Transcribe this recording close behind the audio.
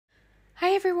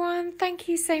everyone, thank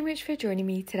you so much for joining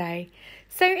me today.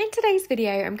 So in today's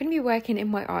video, I'm going to be working in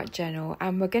my art journal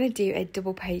and we're going to do a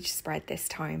double page spread this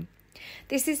time.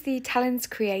 This is the Talens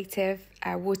Creative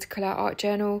watercolour art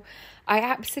journal. I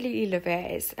absolutely love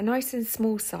it. It's a nice and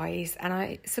small size and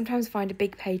I sometimes find a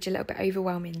big page a little bit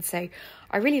overwhelming, so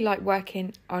I really like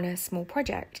working on a small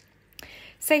project.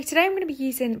 So today I'm going to be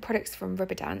using products from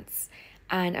Rubber Dance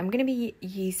and I'm going to be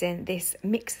using this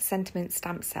Mixed Sentiment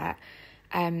stamp set.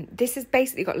 This has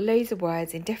basically got loads of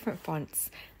words in different fonts,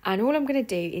 and all I'm going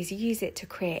to do is use it to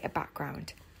create a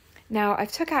background. Now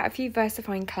I've took out a few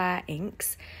Versafine Clair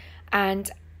inks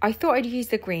and I thought I'd use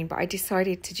the green, but I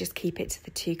decided to just keep it to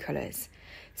the two colours.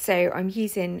 So I'm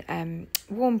using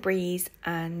Warm Breeze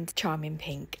and Charming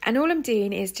Pink, and all I'm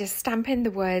doing is just stamping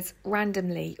the words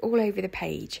randomly all over the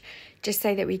page just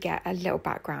so that we get a little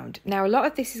background. Now a lot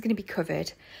of this is going to be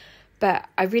covered, but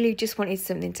I really just wanted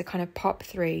something to kind of pop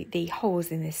through the holes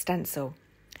in this stencil.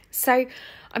 So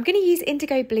I'm going to use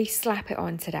IndigoBlu Slap It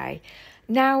On today.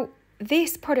 Now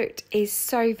this product is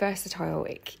so versatile.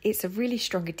 It's a really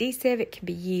strong adhesive. It can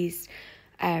be used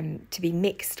to be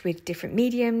mixed with different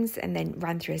mediums and then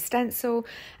ran through a stencil,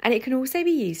 and it can also be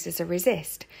used as a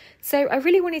resist. So I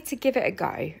really wanted to give it a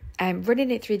go, running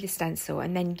it through the stencil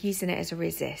and then using it as a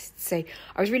resist. So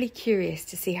I was really curious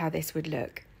to see how this would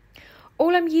look.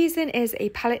 All I'm using is a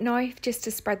palette knife just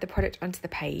to spread the product onto the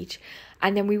page,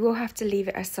 and then we will have to leave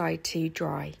it aside to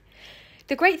dry.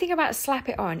 The great thing about Slap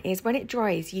It On is when it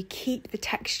dries, you keep the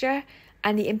texture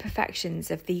and the imperfections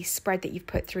of the spread that you've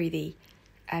put through the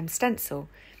stencil.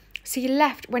 So you're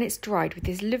left, when it's dried, with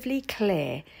this lovely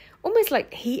clear, almost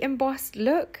like heat embossed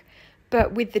look,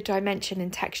 but with the dimension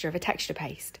and texture of a texture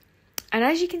paste. And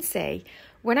as you can see,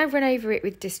 when I run over it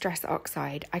with Distress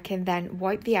Oxide, I can then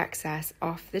wipe the excess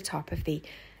off the top of the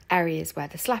areas where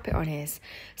the Slap It On is.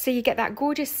 So you get that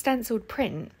gorgeous stenciled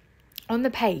print on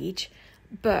the page,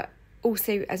 but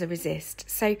also as a resist.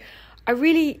 So I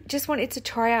really just wanted to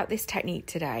try out this technique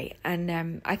today,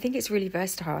 and I think it's really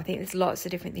versatile. I think there's lots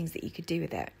of different things that you could do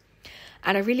with it.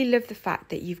 And I really love the fact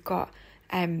that you've got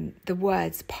the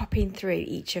words popping through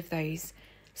each of those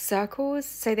circles.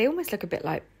 So they almost look a bit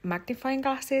like magnifying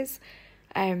glasses.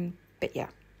 But yeah,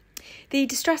 the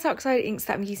Distress Oxide inks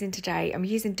that I'm using today, I'm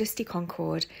using Dusty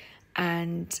Concord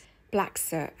and Black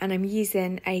Soot, and I'm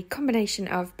using a combination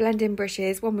of blending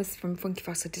brushes. One was from Funky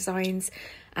Fossil Designs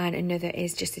and another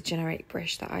is just a generic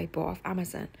brush that I bought off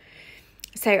Amazon.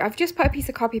 So I've just put a piece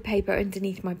of copy paper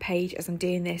underneath my page as I'm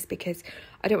doing this because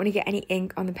I don't want to get any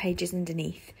ink on the pages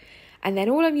underneath. And then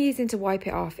all I'm using to wipe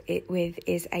it off with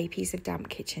is a piece of damp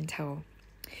kitchen towel.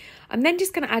 I'm then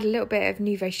just going to add a little bit of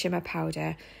Nouveau Shimmer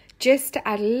powder just to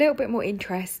add a little bit more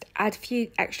interest, add a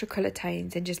few extra colour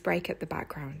tones and just break up the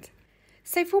background.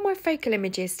 So for my focal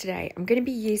images today, I'm going to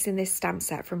be using this stamp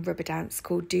set from Rubber Dance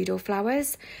called Doodle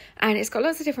flowers, and it's got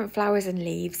lots of different flowers and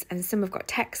leaves, and some have got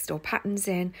text or patterns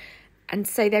in, and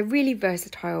so they're really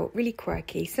versatile, really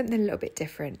quirky, something a little bit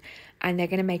different, and they're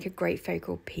going to make a great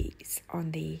focal piece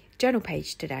on the journal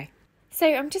page today. So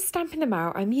I'm just stamping them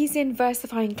out. I'm using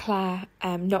Versafine Clair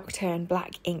Nocturne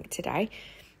black ink today,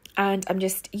 and I'm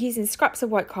just using scraps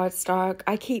of white cardstock.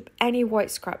 I keep any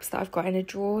white scraps that I've got in a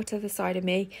drawer to the side of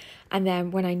me, and then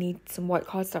when I need some white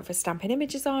cardstock for stamping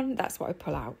images on, that's what I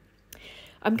pull out.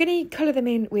 I'm going to colour them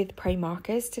in with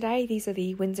Promarkers today. These are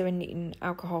the Winsor and Newton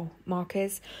alcohol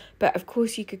markers, but of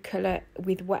course you could colour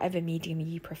with whatever medium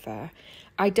you prefer.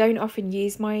 I don't often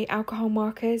use my alcohol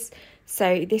markers,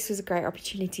 so this was a great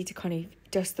opportunity to kind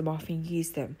of dust them off and use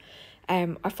them.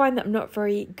 I find that I'm not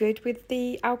very good with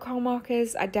the alcohol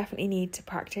markers. I definitely need to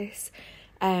practice.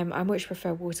 I much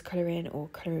prefer watercolouring or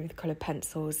colouring with coloured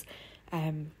pencils.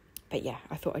 But yeah,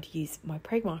 I thought I'd use my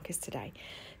Promarkers today.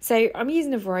 So I'm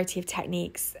using a variety of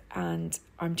techniques and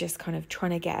I'm just kind of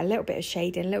trying to get a little bit of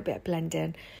shading, a little bit of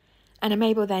blending. And I'm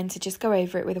able then to just go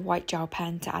over it with a white gel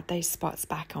pen to add those spots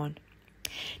back on.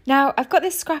 Now I've got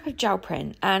this scrap of gel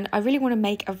print and I really want to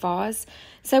make a vase.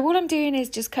 So all I'm doing is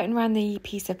just cutting around the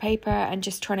piece of paper and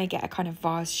just trying to get a kind of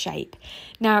vase shape.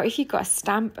 Now if you've got a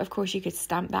stamp, of course you could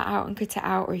stamp that out and cut it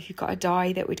out, or if you've got a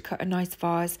die that would cut a nice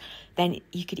vase, then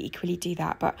you could equally do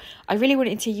that. But I really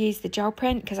wanted to use the gel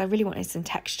print because I really wanted some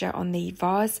texture on the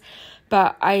vase.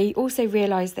 But I also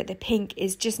realised that the pink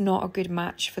is just not a good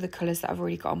match for the colours that I've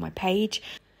already got on my page.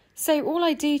 So all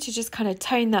I do to just kind of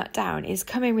tone that down is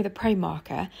come in with a pro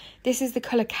marker. This is the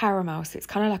colour Caramel, so it's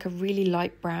kind of like a really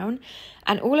light brown.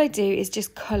 And all I do is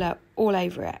just colour all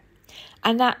over it.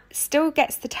 And that still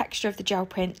gets the texture of the gel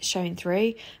print showing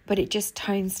through, but it just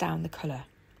tones down the colour.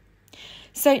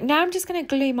 So now I'm just going to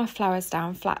glue my flowers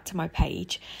down flat to my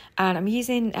page, and I'm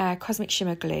using Cosmic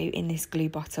Shimmer glue in this glue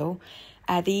bottle.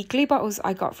 The glue bottles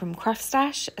I got from Craft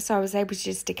Stash, so I was able to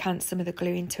just decant some of the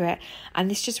glue into it, and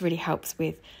this just really helps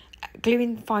with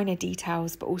gluing finer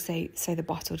details, but also so the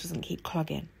bottle doesn't keep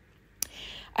clogging.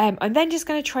 I'm then just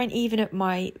going to try and even up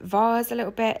my vase a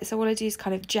little bit, so all I do is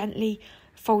kind of gently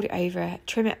fold it over,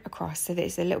 trim it across so that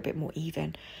it's a little bit more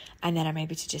even, and then I'm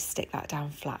able to just stick that down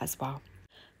flat as well.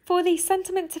 For the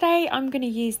sentiment today, I'm going to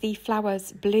use the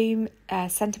Flowers Bloom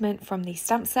sentiment from the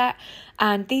stamp set,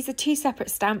 and these are 2 separate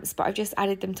stamps, but I've just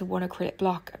added them to one acrylic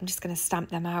block. I'm just going to stamp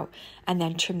them out and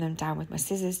then trim them down with my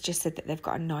scissors just so that they've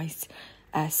got a nice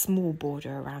small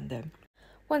border around them.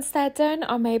 Once they're done,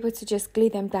 I'm able to just glue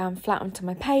them down flat onto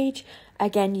my page,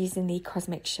 again using the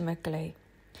Cosmic Shimmer glue.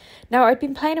 Now, I'd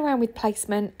been playing around with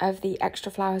placement of the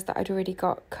extra flowers that I'd already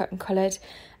got cut and coloured,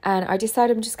 and I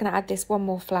decided I'm just going to add this one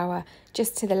more flower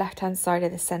just to the left-hand side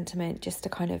of the sentiment, just to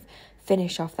kind of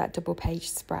finish off that double page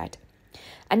spread.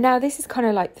 And now this is kind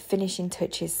of like the finishing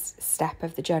touches step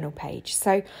of the journal page.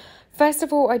 So first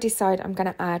of all, I decide I'm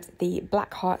going to add the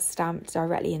black heart stamp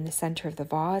directly in the centre of the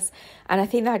vase, and I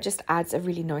think that just adds a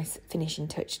really nice finishing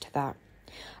touch to that.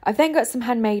 I've then got some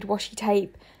handmade washi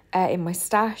tape in my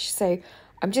stash, so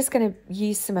I'm just going to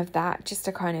use some of that just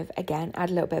to kind of, again, add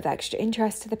a little bit of extra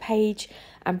interest to the page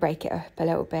and break it up a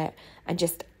little bit and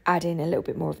just add in a little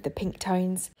bit more of the pink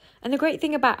tones. And the great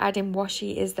thing about adding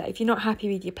washi is that if you're not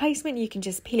happy with your placement, you can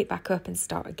just peel it back up and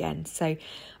start again. So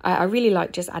I really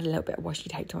like just add a little bit of washi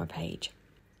tape to my page.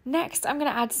 Next, I'm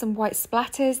going to add some white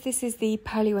splatters. This is the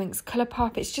Pearlywinks Colour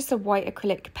Pop. It's just a white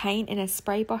acrylic paint in a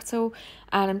spray bottle,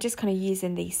 and I'm just kind of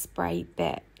using the spray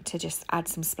bit to just add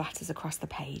some splatters across the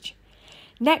page.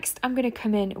 Next, I'm going to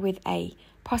come in with a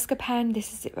Posca pen.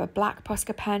 This is a black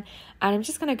Posca pen, and I'm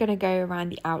just going to go around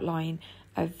the outline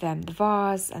of the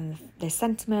vase and the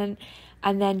sentiment,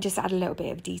 and then just add a little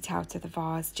bit of detail to the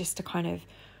vase just to kind of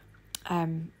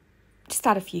just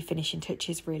add a few finishing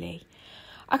touches really.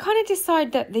 I kind of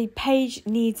decide that the page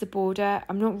needs a border.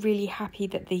 I'm not really happy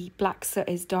that the black soot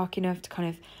is dark enough to kind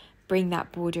of bring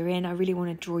that border in. I really want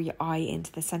to draw your eye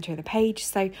into the centre of the page,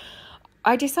 so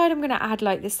I decide I'm going to add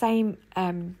like the same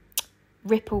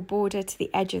ripple border to the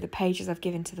edge of the page as I've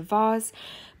given to the vase,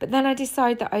 but then I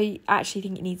decide that I actually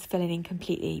think it needs filling in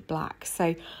completely black,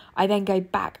 so I then go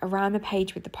back around the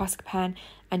page with the Posca pen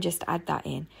and just add that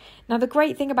in. Now, the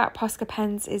great thing about Posca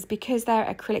pens is because they're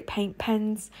acrylic paint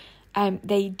pens,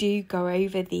 they do go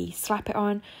over the slap it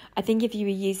on. I think if you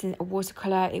were using a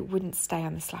watercolour, it wouldn't stay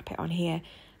on the slap it on here,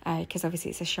 because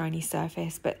obviously it's a shiny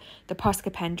surface, but the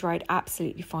Posca pen dried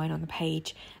absolutely fine on the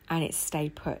page and it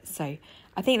stayed put. So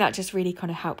I think that just really kind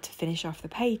of helped to finish off the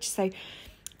page. So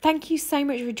thank you so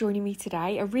much for joining me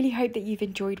today. I really hope that you've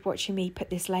enjoyed watching me put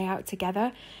this layout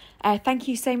together. Thank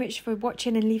you so much for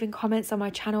watching and leaving comments on my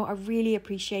channel. I really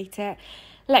appreciate it.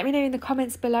 Let me know in the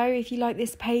comments below if you like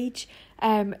this page,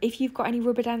 if you've got any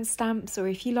rubber dance stamps, or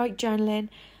if you like journaling.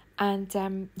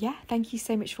 And yeah, thank you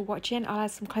so much for watching. I'll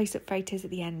add some close-up photos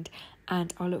at the end,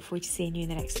 and I'll look forward to seeing you in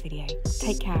the next video.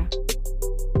 Take care.